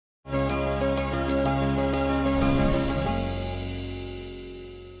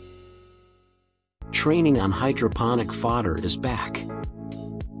training on hydroponic fodder is back.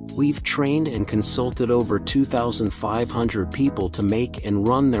 We've trained and consulted over 2,500 people to make and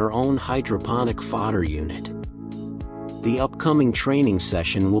run their own hydroponic fodder unit. The upcoming training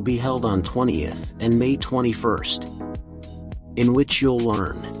session will be held on 20th and May 21st, in which you'll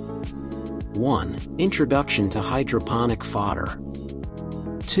learn 1. Introduction to hydroponic fodder.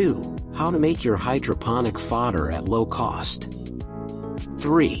 2. How to make your hydroponic fodder at low cost.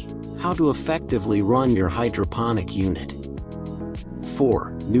 3. How to effectively run your hydroponic unit.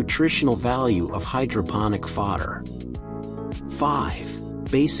 4. Nutritional value of hydroponic fodder. 5.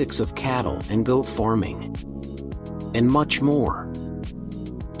 Basics of cattle and goat farming. And much more.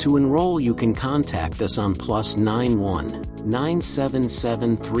 To enroll, you can contact us on +91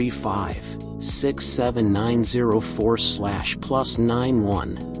 97735 67904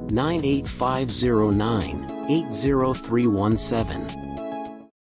 /+91 98509 80317.